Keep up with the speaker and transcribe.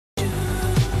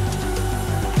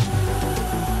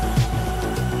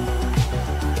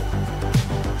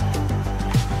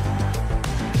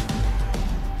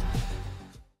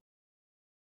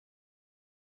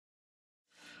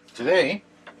Today,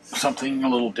 something a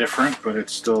little different, but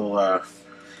it's still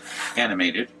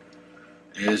animated,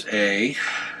 is a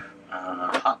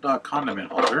hot dog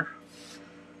condiment holder.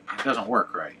 It doesn't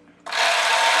work right.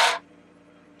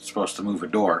 It's supposed to move a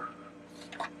door.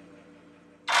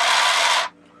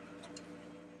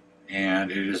 And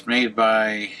it is made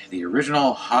by the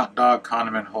original hot dog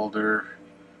condiment holder.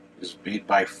 Is made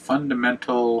by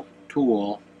Fun-Demental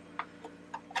tool.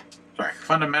 Sorry,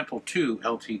 Fun-Demental 2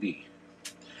 LTD.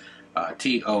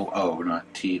 T-O-O,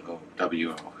 not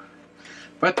T-O-W-O.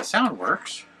 But the sound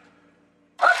works.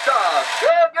 Hot dogs!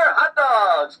 Get your hot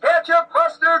dogs! Ketchup,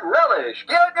 mustard, relish!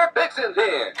 Get your fixins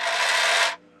in!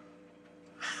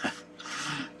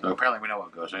 So apparently we know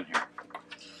what goes in here.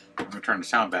 I'm going to turn the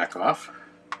sound back off.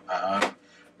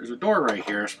 There's a door right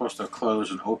here. It's supposed to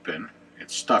close and open.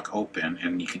 It's stuck open,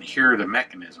 and you can hear the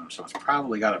mechanism, so it's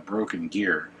probably got a broken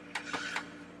gear.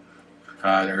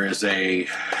 There is 8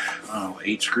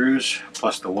 screws,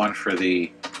 plus the one for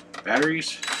the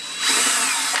batteries.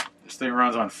 This thing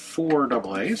runs on 4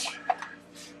 AA's. See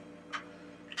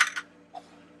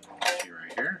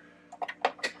right here.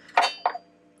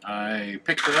 I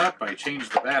picked it up, I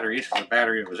changed the batteries, because the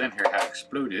battery that was in here had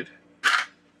exploded.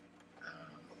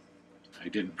 I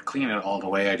didn't clean it all the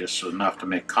way, I just enough to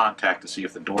make contact to see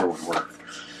if the door would work.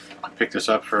 I picked this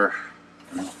up for,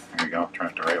 there you go, turn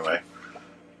it the right way.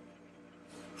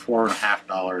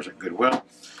 $4.50 at Goodwill. It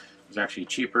was actually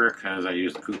cheaper because I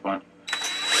used the coupon.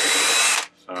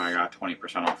 So I got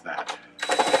 20% off that.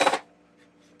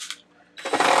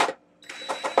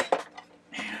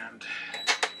 And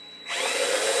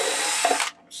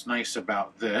what's nice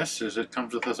about this is it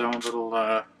comes with its own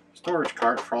little storage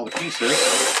cart for all the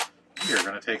pieces you're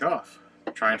going to take off.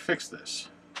 Try and fix this.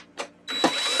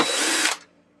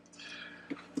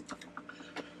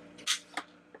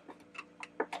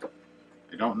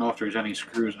 I don't know if there's any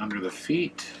screws under the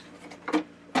feet. It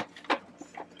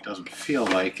doesn't feel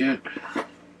like it.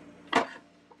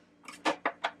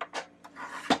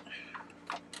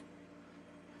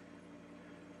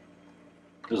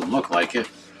 Doesn't look like it.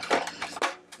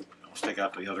 Let's take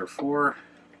out the other 4.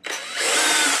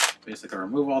 Basically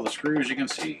remove all the screws you can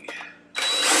see.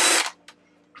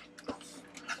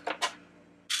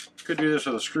 Could do this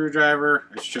with a screwdriver,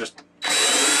 it's just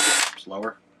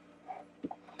slower.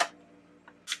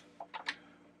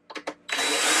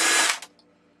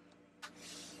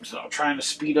 So trying to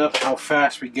speed up how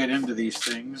fast we get into these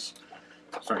things,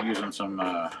 start using some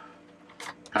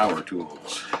power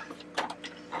tools.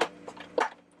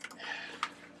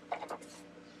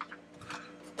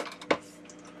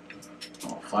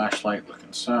 Little flashlight, look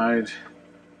inside.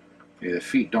 Okay, the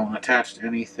feet don't attach to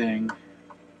anything.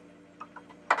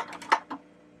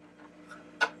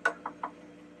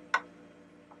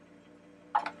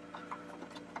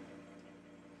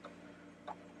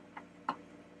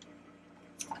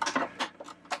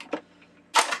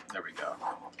 There we go.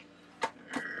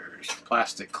 There's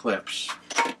plastic clips.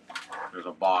 There's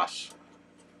a boss.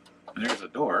 And there's a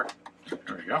door.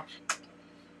 There we go.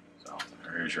 So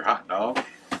there's your hot dog.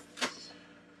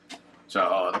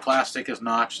 So the plastic is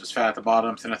notched. It's fat at the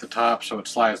bottom, thin at the top, so it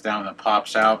slides down and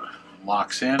pops out,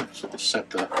 locks in. So just set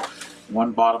the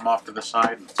one bottom off to the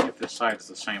side, and see if this side is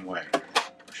the same way.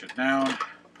 Push it down,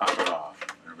 pop it off.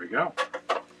 There we go.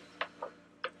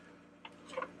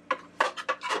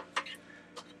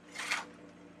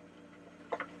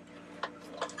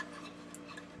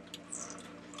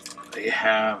 They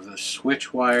have the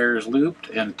switch wires looped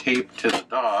and taped to the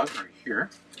dog right here.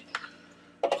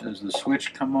 Does the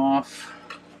switch come off?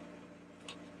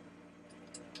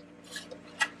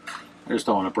 I just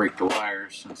don't want to break the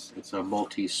wires since it's a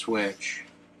multi-switch.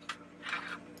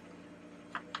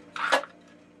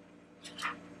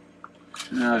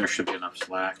 Now there should be enough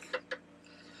slack.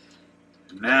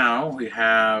 Now we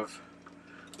have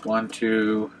 1,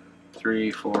 2,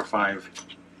 3, 4, 5,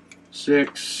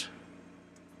 6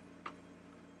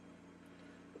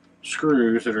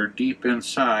 screws that are deep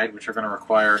inside, which are going to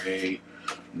require a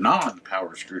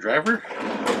non-power screwdriver.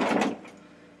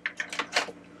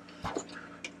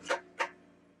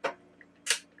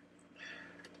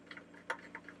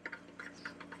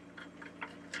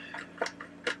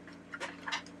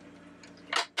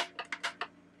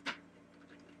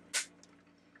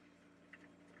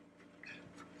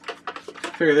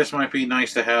 I figure this might be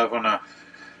nice to have on a,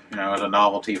 as a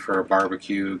novelty for a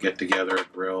barbecue, get together,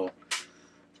 grill,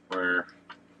 where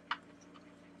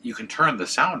you can turn the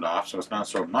sound off so it's not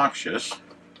so obnoxious,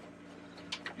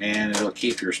 and it'll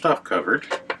keep your stuff covered.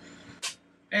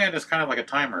 And it's kind of like a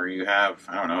timer. You have,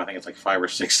 I don't know, I think it's like 5 or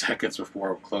 6 seconds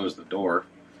before it'll close the door.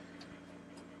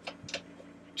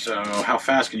 So how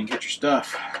fast can you get your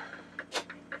stuff?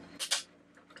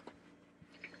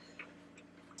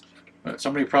 But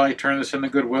somebody probably turned this into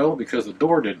Goodwill because the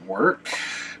door didn't work.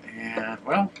 And,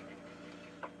 well,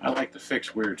 I like to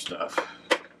fix weird stuff.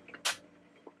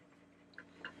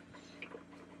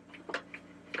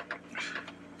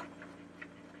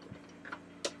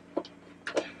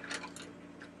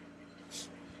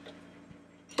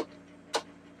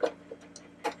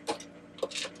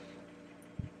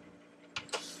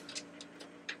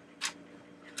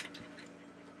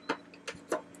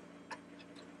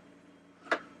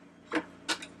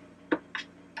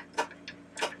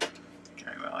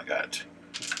 Got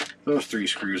those 3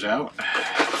 screws out.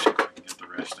 Let's see if I can get the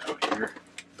rest out here.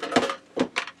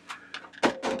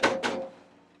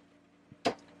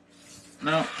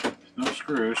 No, no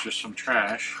screws, just some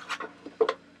trash.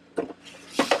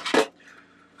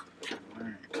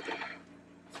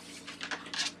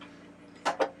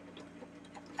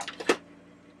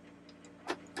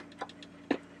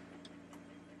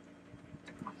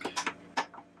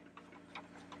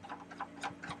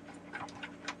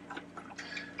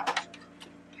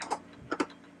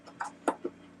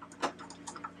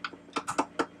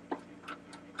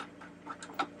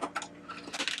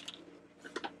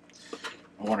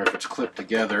 I wonder if it's clipped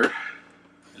together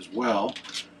as well.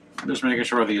 I'm just making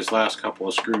sure these last couple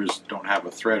of screws don't have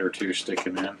a thread or two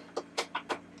sticking in.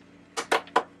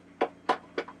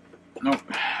 Nope.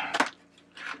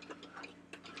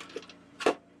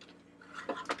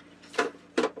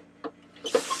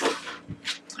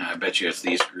 I bet you it's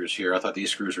these screws here. I thought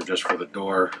these screws were just for the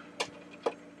door.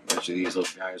 I bet you these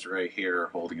little guys right here are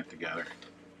holding it together.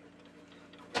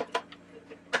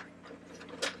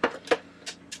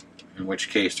 In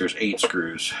which case there's 8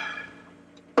 screws.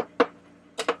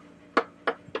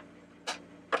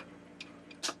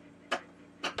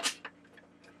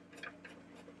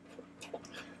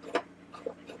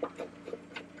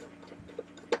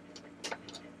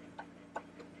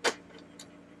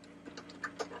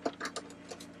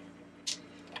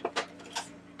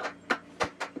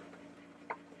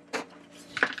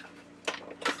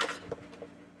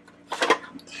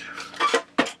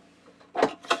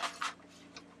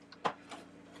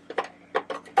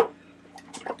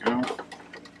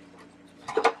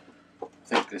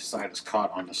 This side is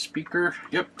caught on the speaker.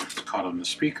 Yep, it's caught on the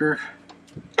speaker.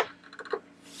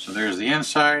 So there's the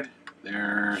inside.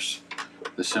 There's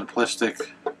the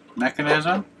simplistic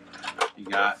mechanism. You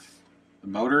got the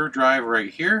motor drive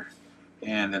right here,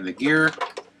 and then the gear.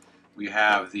 We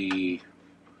have the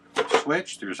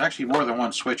switch. There's actually more than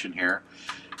one switch in here.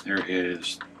 There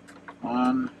is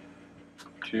 1,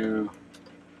 2,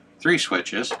 3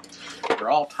 switches. They're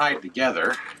all tied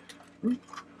together.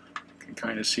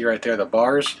 Kind of see right there the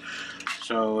bars,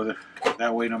 so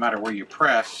that way no matter where you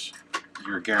press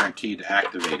you're guaranteed to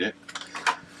activate it.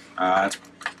 It's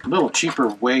a little cheaper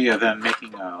way than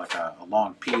making like a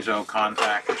long piezo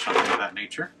contact or something of that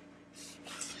nature.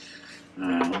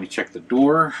 Let me check the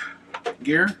door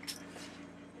gear.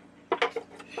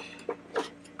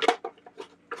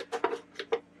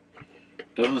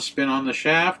 Doesn't spin on the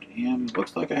shaft, and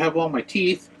looks like I have all my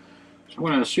teeth, so I'm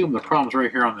going to assume the problem's right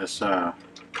here on this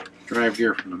drive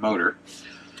gear from the motor.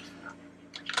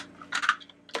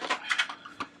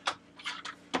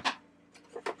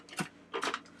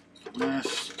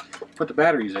 Let's put the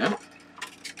batteries in.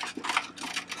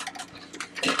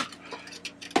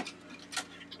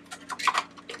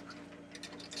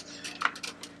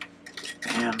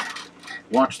 And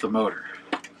watch the motor.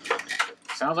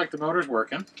 Sounds like the motor's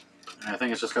working. And I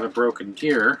think it's just got a broken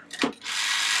gear.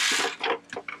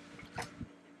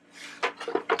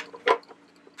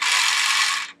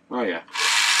 Oh yeah,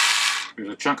 there's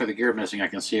a chunk of the gear missing. I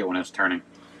can see it when it's turning.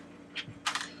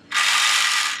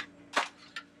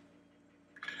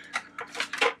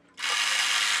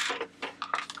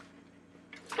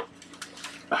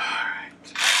 Alright,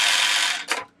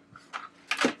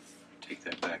 take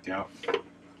that back out.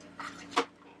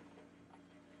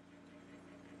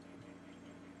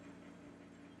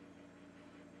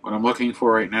 What I'm looking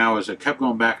for right now is it kept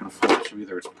going back and forth, so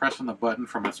either it's pressing the button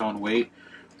from its own weight,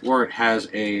 or it has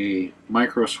a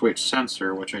micro switch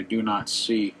sensor, which I do not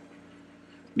see,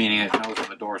 meaning it knows when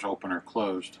the door is open or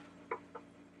closed.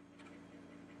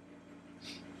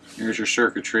 Here's your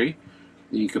circuitry.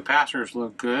 The capacitors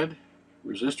look good.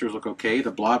 Resistors look okay.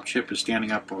 The blob chip is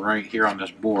standing up right here on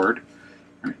this board,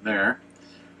 right there.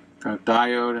 Got a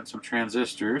diode and some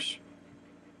transistors.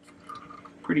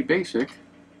 Pretty basic.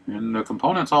 And the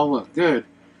components all look good.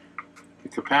 The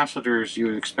capacitors you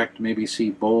would expect to maybe see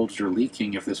bulged or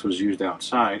leaking if this was used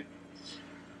outside.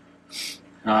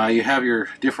 You have your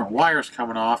different wires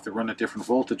coming off that run at different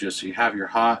voltages. So you have your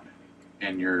hot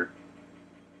and your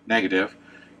negative,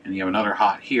 and you have another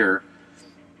hot here.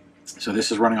 So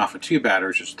this is running off of 2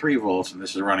 batteries, which is 3 volts, and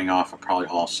this is running off of probably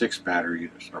all 6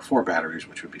 batteries, or 4 batteries,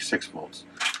 which would be 6 volts.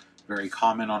 Very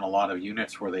common on a lot of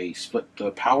units where they split the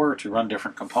power to run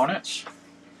different components.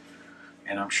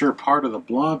 And I'm sure part of the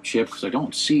blob chip, because I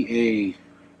don't see a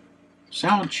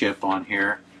sound chip on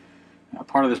here,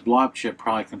 part of this blob chip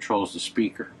probably controls the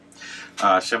speaker.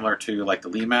 Similar to like the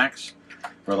Lemax,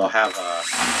 where they'll have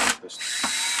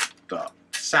the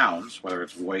sounds, whether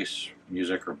it's voice,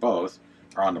 music, or both,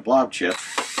 are on the blob chip,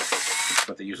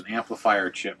 but they use an amplifier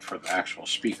chip for the actual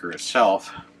speaker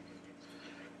itself.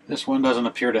 This one doesn't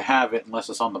appear to have it unless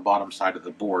it's on the bottom side of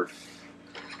the board.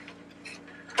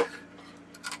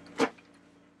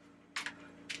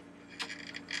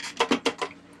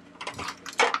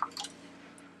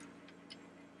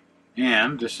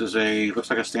 And this is looks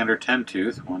like a standard 10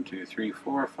 tooth. 1, 2, 3,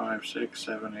 4, 5, 6,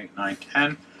 7, 8, 9,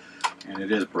 10. And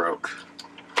it is broke.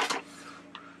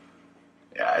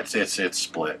 Yeah, it's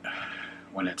split.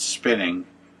 When it's spinning,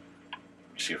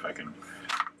 let me see if I can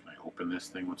open this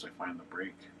thing once I find the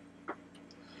break.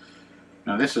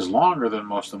 Now this is longer than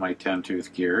most of my 10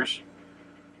 tooth gears,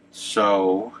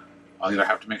 so I'll either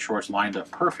have to make sure it's lined up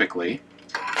perfectly,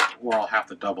 or I'll have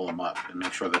to double them up and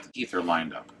make sure that the teeth are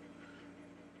lined up.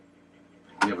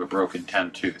 We have a broken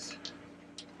 10 tooth.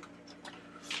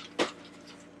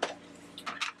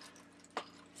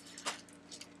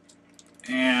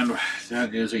 And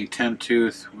that is a 10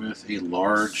 tooth with a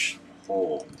large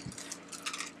hole.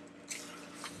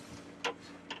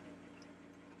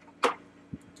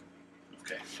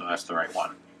 Okay, so that's the right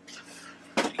one.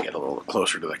 If you get a little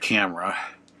closer to the camera,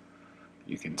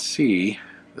 you can see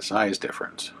the size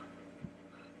difference.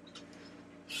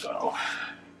 So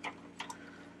there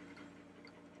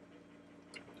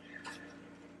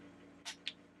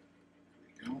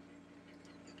we go.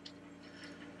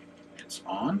 It's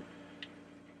on.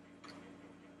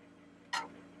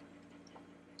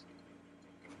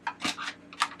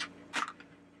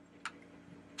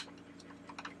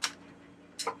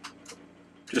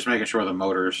 Just making sure the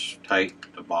motor's tight,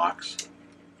 the box.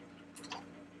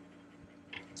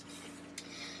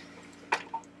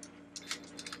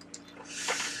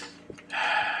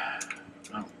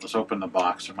 Well, let's open the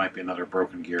box. There might be another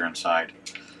broken gear inside.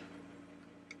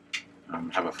 I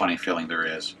have a funny feeling there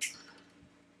is,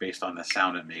 based on the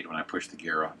sound it made when I pushed the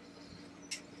gear on.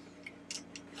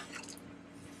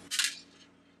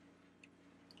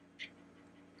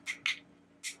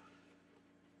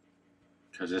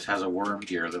 Because this has a worm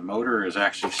gear. The motor is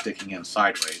actually sticking in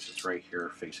sideways. It's right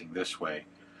here facing this way,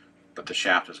 but the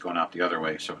shaft is going out the other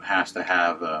way, so it has to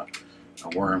have a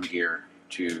worm gear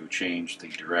to change the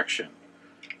direction.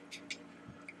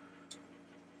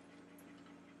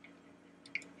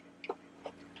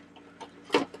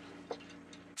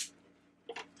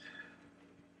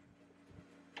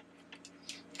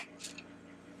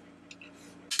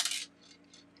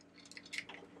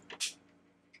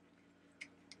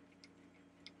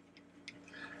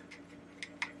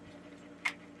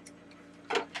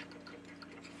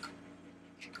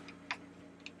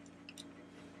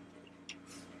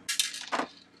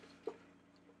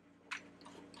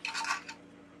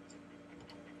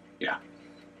 Yeah.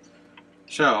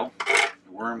 So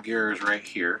the worm gear is right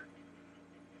here,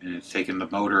 and it's taking the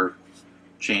motor,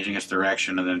 changing its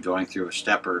direction, and then going through a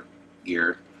stepper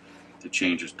gear to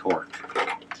change its torque.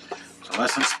 So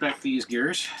let's inspect these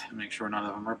gears and make sure none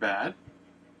of them are bad.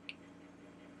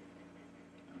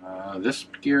 This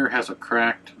gear has a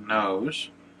cracked nose.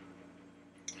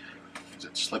 Is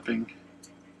it slipping?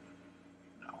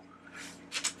 No.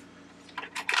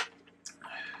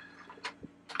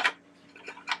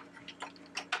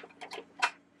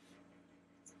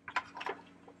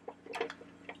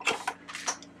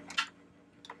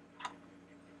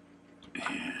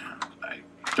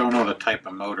 Don't know the type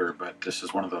of motor, but this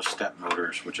is one of those step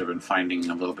motors, which I've been finding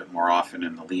a little bit more often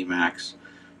in the Lemax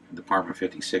and Department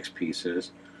 56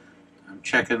 pieces. I'm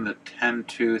checking the 10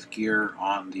 tooth gear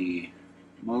on the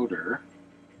motor.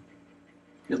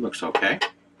 It looks okay.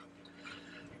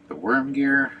 The worm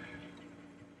gear,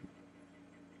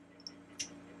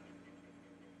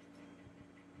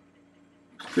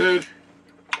 looks good.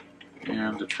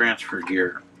 And the transfer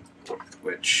gear,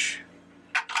 which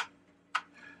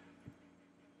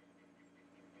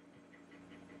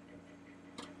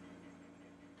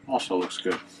also looks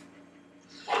good.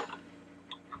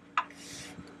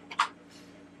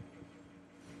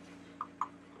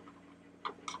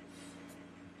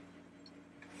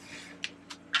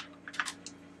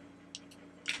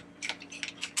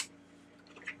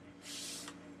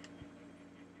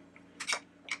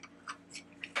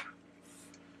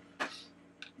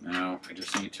 Now I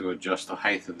just need to adjust the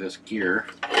height of this gear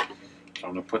So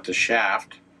I'm going to put the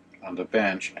shaft on the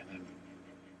bench and then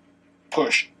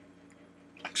push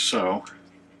like so.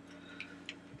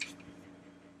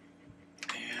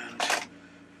 And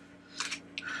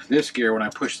this gear, when I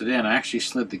pushed it in, I actually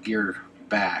slid the gear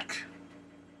back.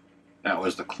 That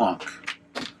was the clunk.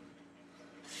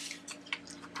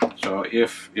 So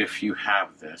if you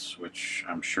have this, which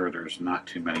I'm sure there's not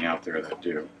too many out there that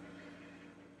do,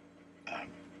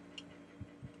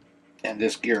 and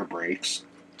this gear breaks,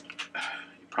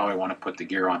 you probably want to put the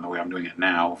gear on the way I'm doing it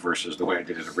now versus the way I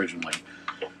did it originally,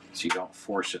 so you don't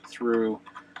force it through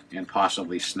and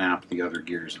possibly snap the other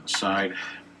gears inside.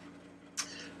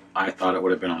 I thought it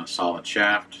would have been on a solid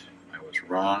shaft. I was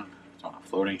wrong. It's on a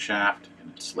floating shaft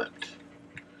and it slipped.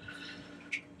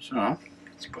 So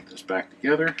let's put this back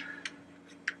together.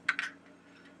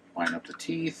 Line up the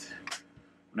teeth.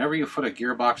 Whenever you put a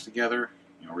gearbox together,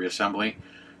 reassembly,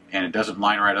 and it doesn't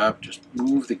line right up, just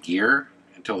move the gear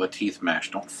until the teeth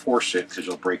mesh. Don't force it because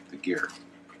you'll break the gear.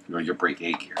 Or you'll break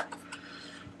a gear.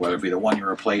 Whether it be the one you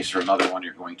replace or another one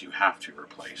you're going to have to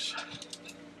replace.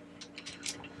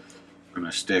 I'm going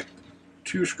to stick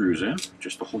 2 screws in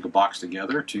just to hold the box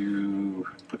together to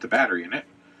put the battery in it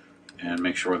and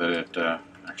make sure that it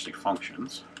actually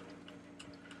functions.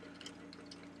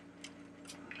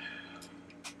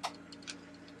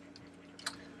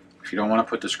 If you don't want to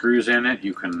put the screws in it,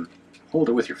 you can hold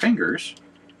it with your fingers,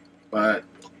 but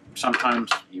sometimes,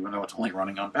 even though it's only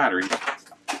running on battery,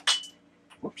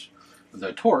 whoops,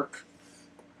 the torque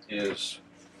is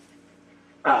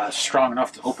strong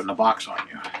enough to open the box on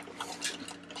you.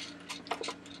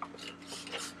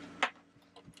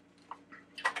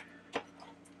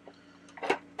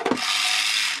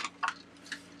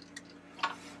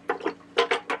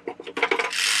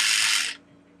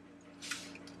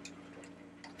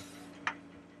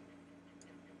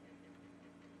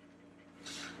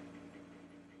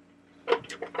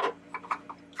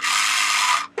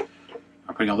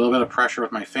 I'm putting a little bit of pressure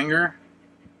with my finger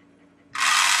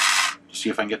to see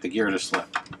if I can get the gear to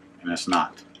slip, and it's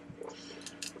not.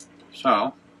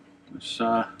 So let's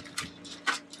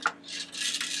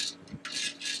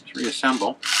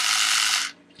reassemble.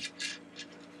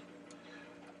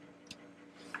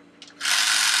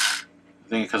 I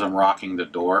think because I'm rocking the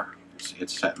door,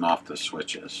 it's setting off the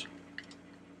switches.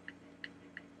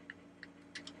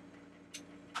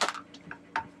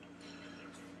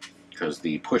 Because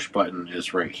the push button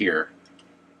is right here,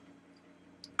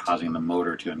 causing the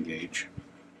motor to engage.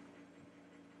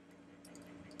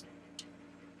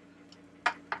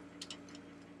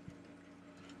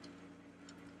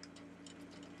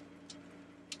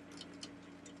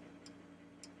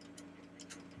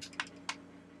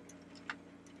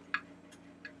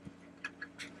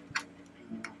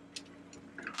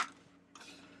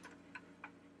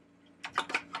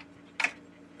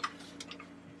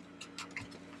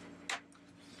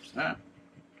 That.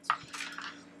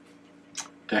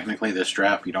 Technically, this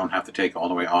strap you don't have to take all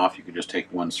the way off. You can just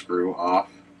take 1 screw off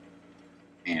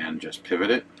and just pivot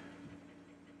it.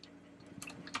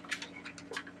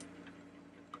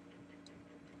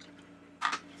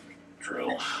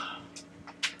 Drill.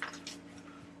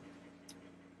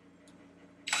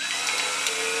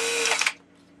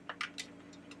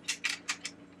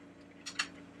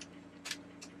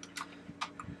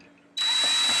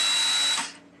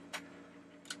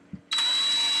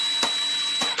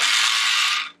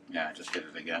 Yeah, I just hit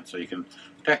it again. So you can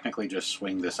technically just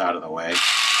swing this out of the way.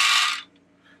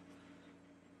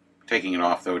 Taking it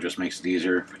off, though, just makes it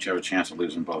easier, but you have a chance of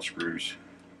losing both screws.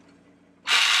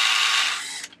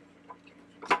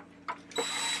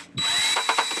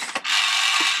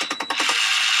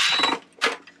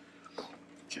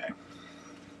 Okay.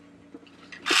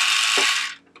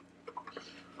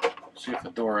 See if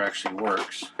the door actually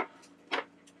works.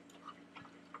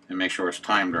 And make sure it's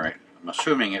timed right. I'm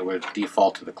assuming it would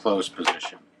default to the closed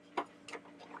position.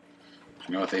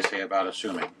 You know what they say about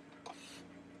assuming.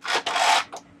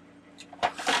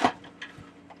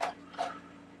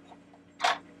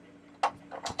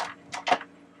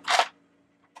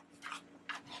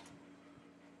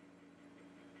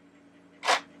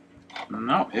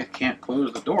 No, it can't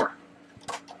close the door.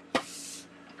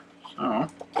 So,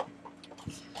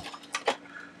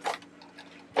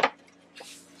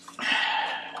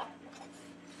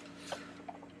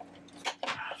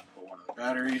 pull one of the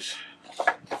batteries.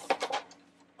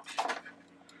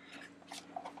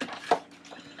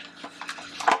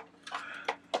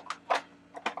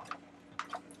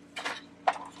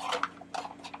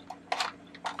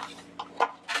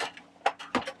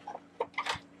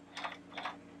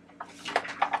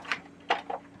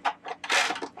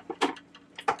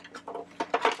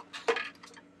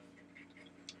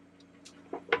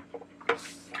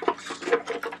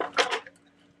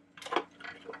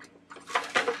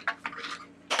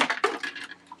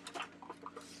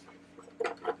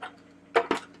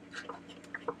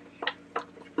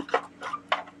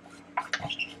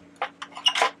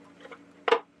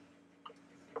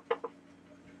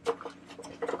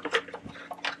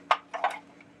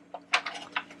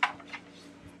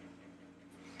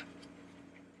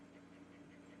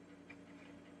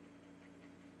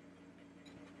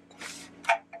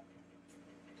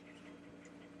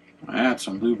 add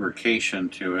some lubrication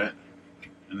to it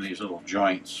in these little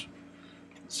joints.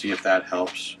 See if that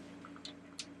helps.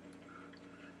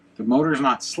 The motor's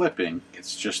not slipping,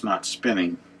 it's just not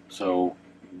spinning. So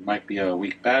it might be a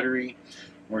weak battery,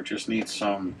 or it just needs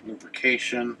some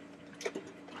lubrication.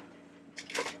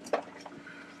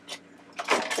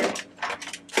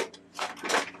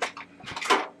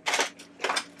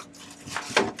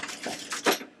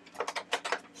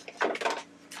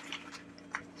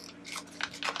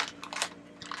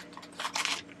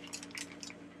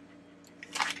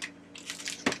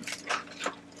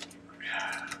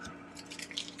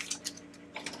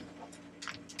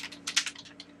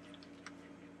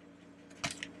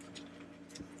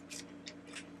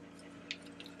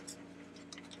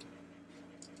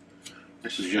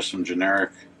 This is just some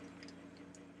generic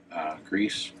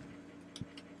grease.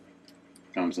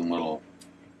 Comes in little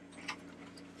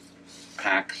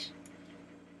packs.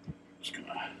 Just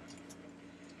gonna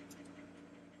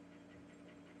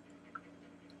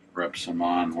rub some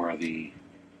on where it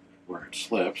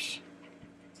slips.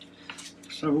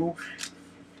 So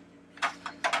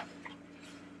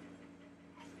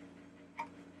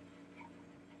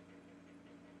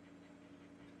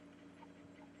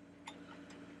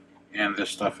and this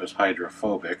stuff is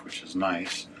hydrophobic, which is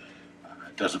nice.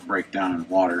 It doesn't break down in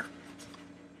water.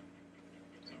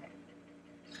 So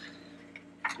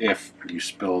if you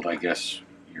spilled, I guess,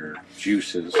 your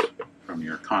juices from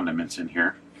your condiments in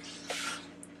here.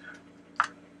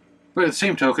 But at the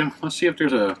same token, let's see if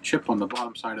there's a chip on the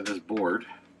bottom side of this board,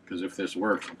 because if this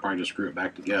works, I'll probably just screw it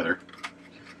back together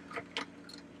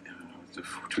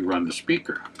to run the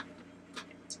speaker.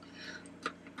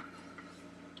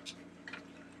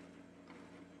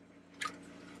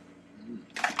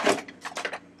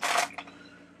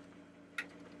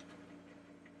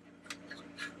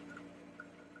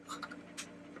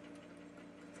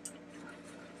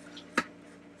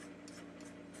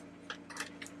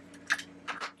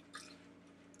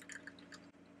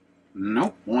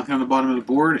 Nope, one thing on the bottom of the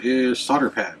board is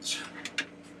solder pads.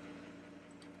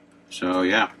 So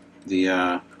yeah,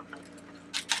 the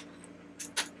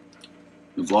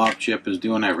blob chip is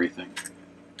doing everything.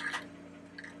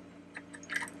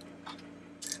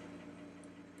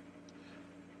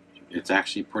 It's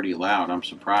actually pretty loud, I'm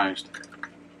surprised.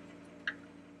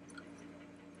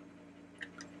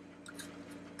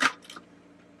 Come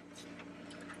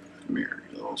here,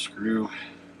 little screw.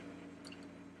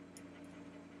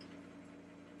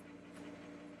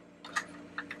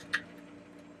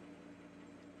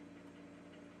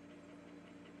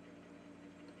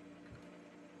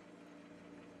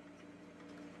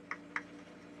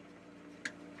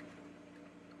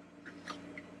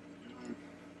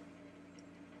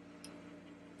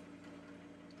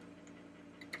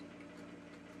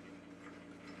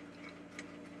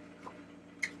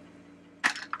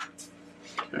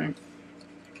 Okay.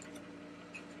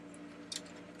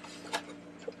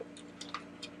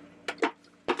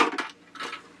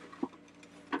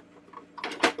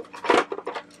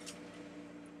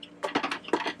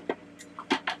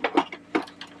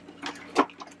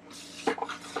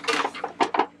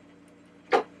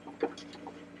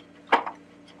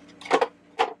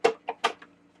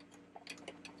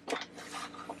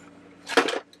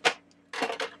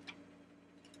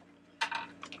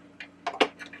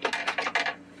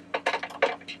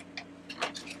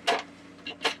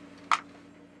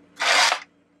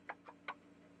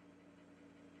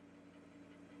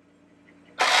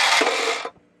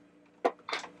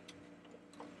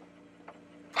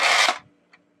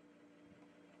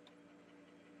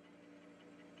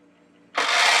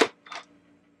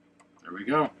 There we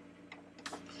go.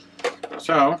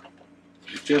 So,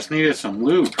 it just needed some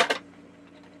lube.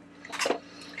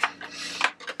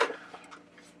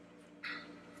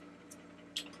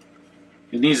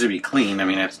 It needs to be clean. I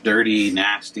mean, it's dirty,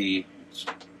 nasty. It's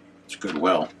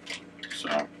Goodwill. So,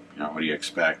 you know, what do you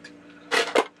expect?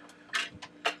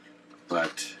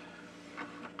 But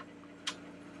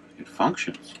it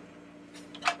functions.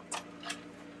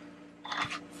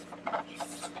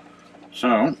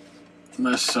 So,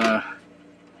 let's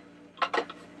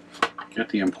get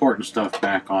the important stuff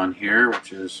back on here,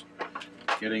 which is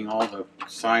getting all the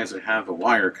sides that have the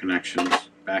wire connections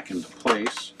back into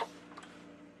place,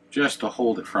 just to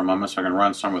hold it for a moment so I can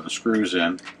run some of the screws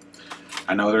in.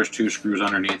 I know there's 2 screws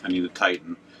underneath I need to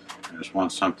tighten. I just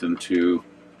want something to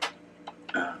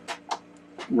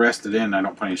rest it in. I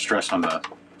don't put any stress on the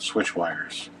switch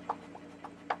wires.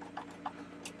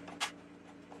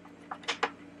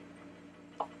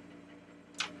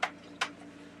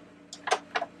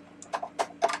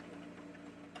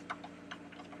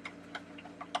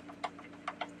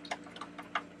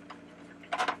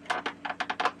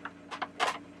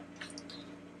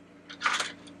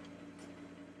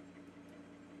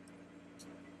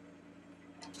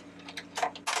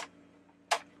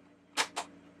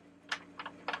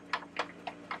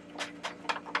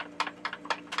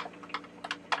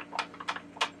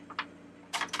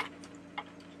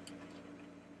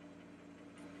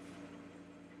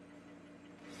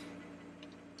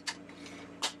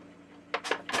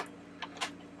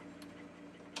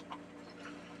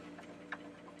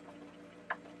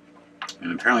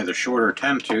 And apparently the shorter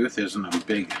 10 tooth isn't a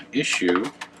big issue,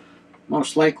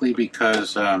 most likely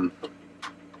because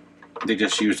they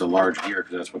just used a large gear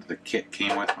because that's what the kit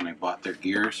came with when they bought their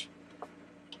gears.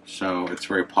 So it's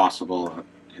very possible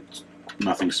it's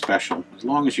nothing special. As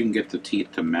long as you can get the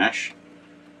teeth to mesh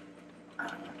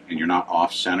and you're not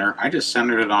off center. I just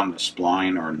centered it on the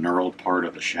spline or knurled part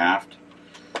of the shaft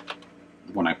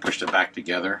when I pushed it back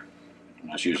together.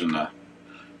 I was using the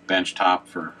bench top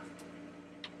for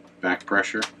back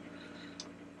pressure.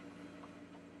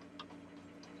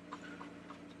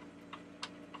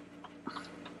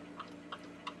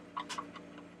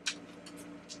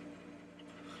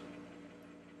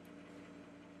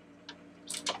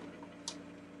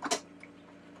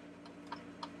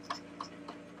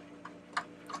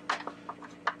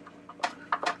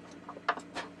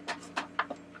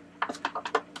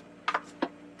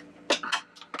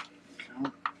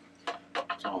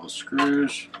 That's all the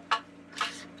screws.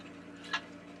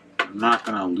 I'm not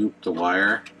going to loop the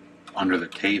wire under the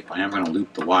tape. I am going to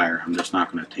loop the wire. I'm just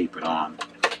not going to tape it on.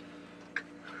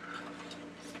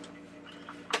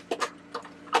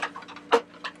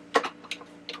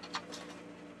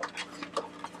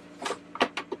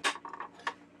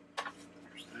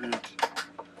 There's that.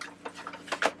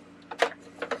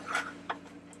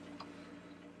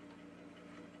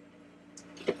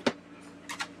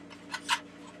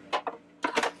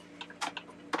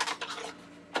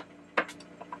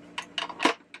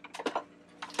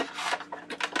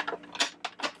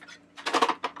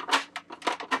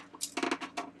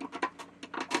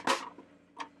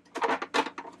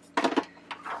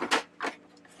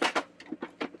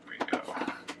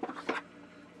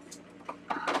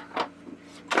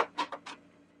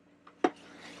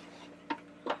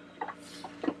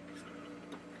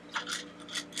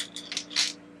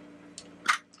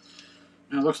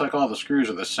 It looks like all the screws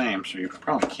are the same, so you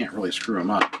probably can't really screw them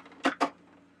up.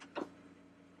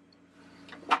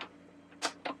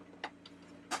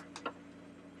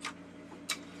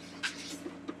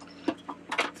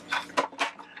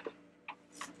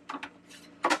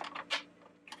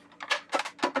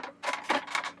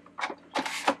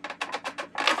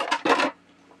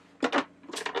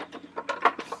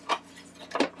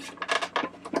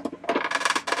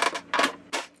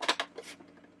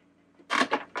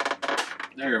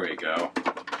 There we go.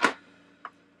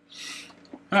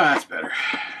 That's better.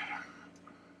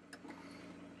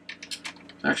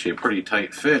 It's actually a pretty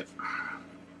tight fit.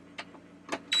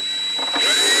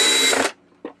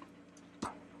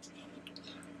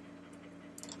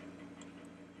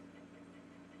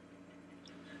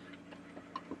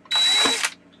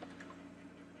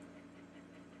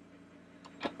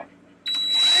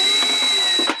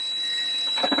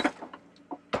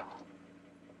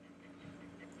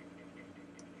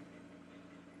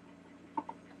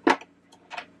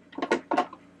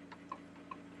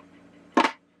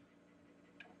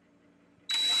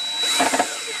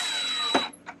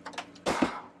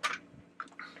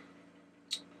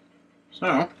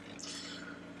 So,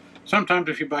 sometimes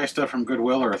if you buy stuff from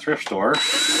Goodwill or a thrift store,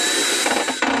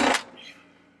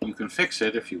 you can fix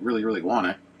it if you really, really want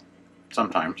it.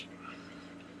 Sometimes.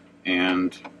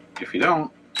 And if you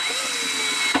don't,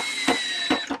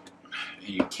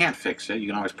 you can't fix it. You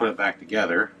can always put it back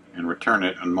together and return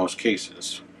it in most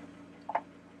cases.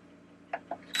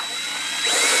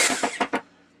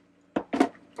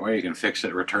 Or you can fix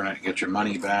it, return it, get your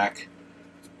money back,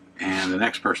 and the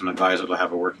next person that buys it will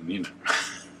have a working unit.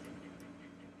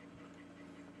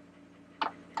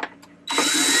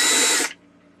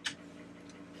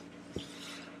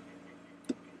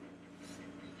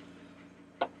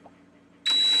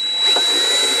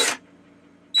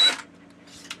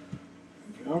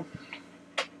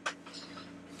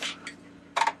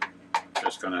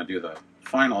 Just going to do the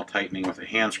final tightening with a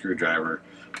hand screwdriver.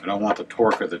 I don't want the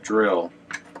torque of the drill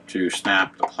to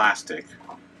snap the plastic.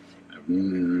 I have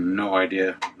no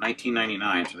idea.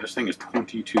 1999, so this thing is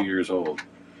 22 years old.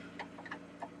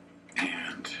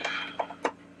 And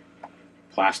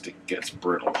plastic gets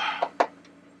brittle.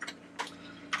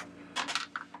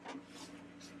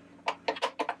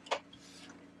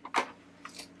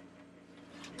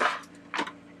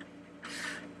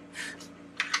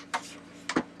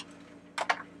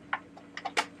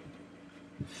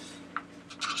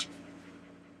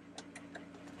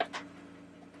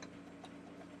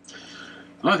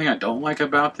 The only thing I don't like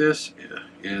about this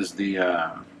is the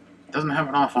it doesn't have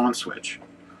an off-on switch.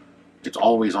 It's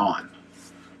always on.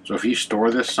 So if you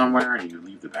store this somewhere and you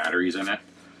leave the batteries in it,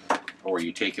 or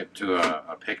you take it to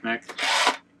a picnic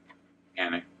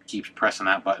and it keeps pressing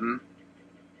that button,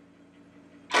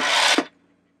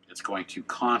 it's going to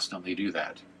constantly do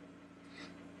that.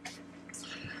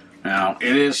 Now,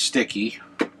 it is sticky.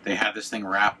 They had this thing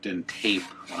wrapped in tape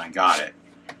when I got it.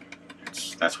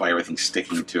 That's why everything's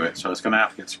sticking to it. So it's going to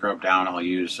have to get scrubbed down. I'll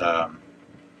use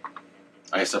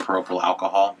isopropyl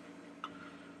alcohol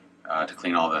to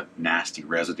clean all the nasty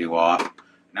residue off.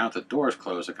 Now that the door is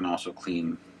closed, it can also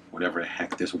clean whatever the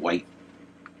heck this white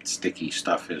sticky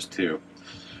stuff is too.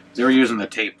 They were using the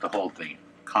tape to hold the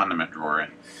condiment drawer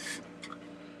in.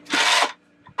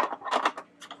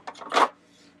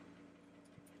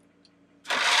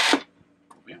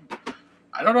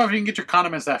 I don't know if you can get your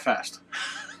condiments that fast.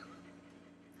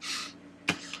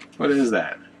 What is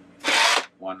that?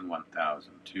 1,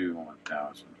 1,000, 2,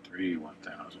 1,000, 3,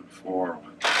 1,000, 4,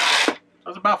 1,000. So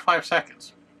it's about 5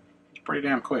 seconds. It's pretty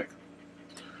damn quick.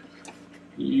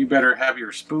 You better have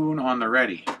your spoon on the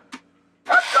ready.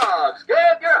 Hot dogs!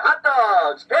 Get your hot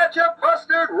dogs! Ketchup,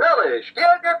 mustard, relish!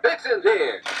 Get your fixins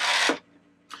in!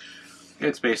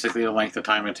 It's basically the length of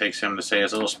time it takes him to say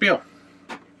his little spiel.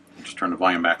 Just turn the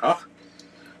volume back off.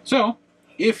 So,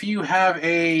 if you have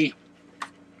the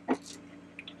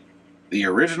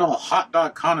original hot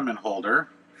dog condiment holder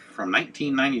from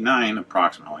 1999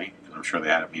 approximately, because I'm sure they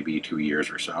had it maybe 2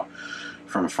 years or so,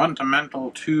 from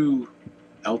Fun-Damental to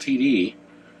LTD,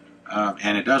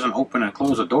 and it doesn't open and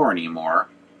close the door anymore,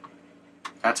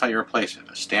 that's how you replace it.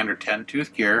 A standard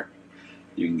 10-tooth gear.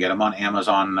 You can get them on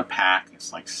Amazon in a pack.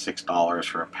 It's like $6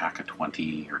 for a pack of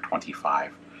 20 or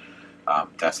 25.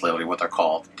 That's literally what they're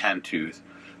called, 10-tooth.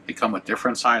 They come with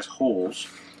different size holes.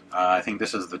 I think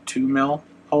this is the 2 mil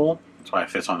hole. That's why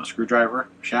it fits on the screwdriver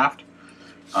shaft.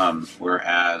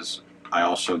 Whereas I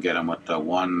also get them with the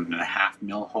 1.5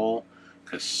 mil hole,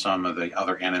 because some of the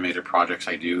other animated projects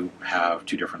I do have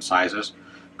 2 different sizes.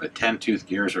 But 10-tooth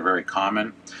gears are very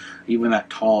common. Even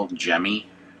that tall Jemmy,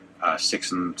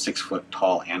 6 foot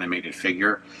tall animated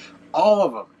figure, all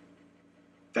of them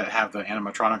that have the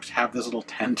animatronics have this little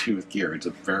 10-tooth gear. It's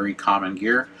a very common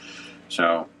gear.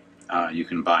 So you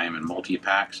can buy them in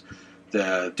multi-packs.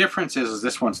 The difference is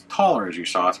this one's taller, as you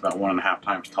saw. It's about 1.5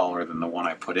 times taller than the one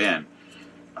I put in.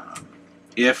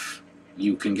 If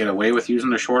you can get away with using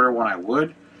the shorter one, I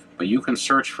would. But you can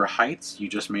search for heights. You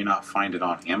just may not find it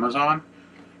on Amazon.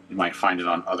 You might find it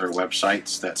on other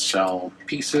websites that sell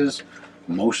pieces.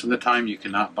 Most of the time you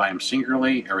cannot buy them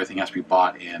singularly. Everything has to be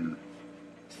bought in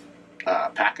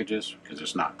packages because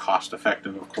it's not cost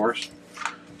effective, of course.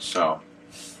 So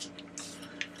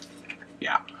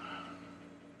yeah,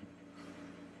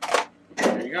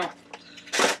 there you go.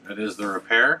 That is the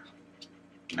repair.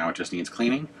 Now it just needs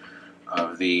cleaning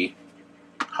of the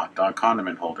hot dog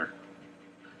condiment holder.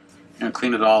 And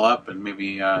clean it all up and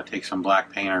maybe take some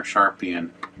black paint or Sharpie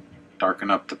and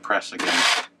darken up the press again.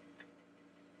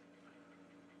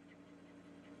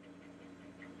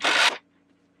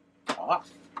 Voila.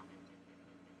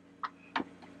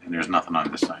 And there's nothing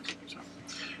on this side. So,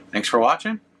 thanks for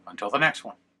watching. Until the next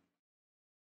one.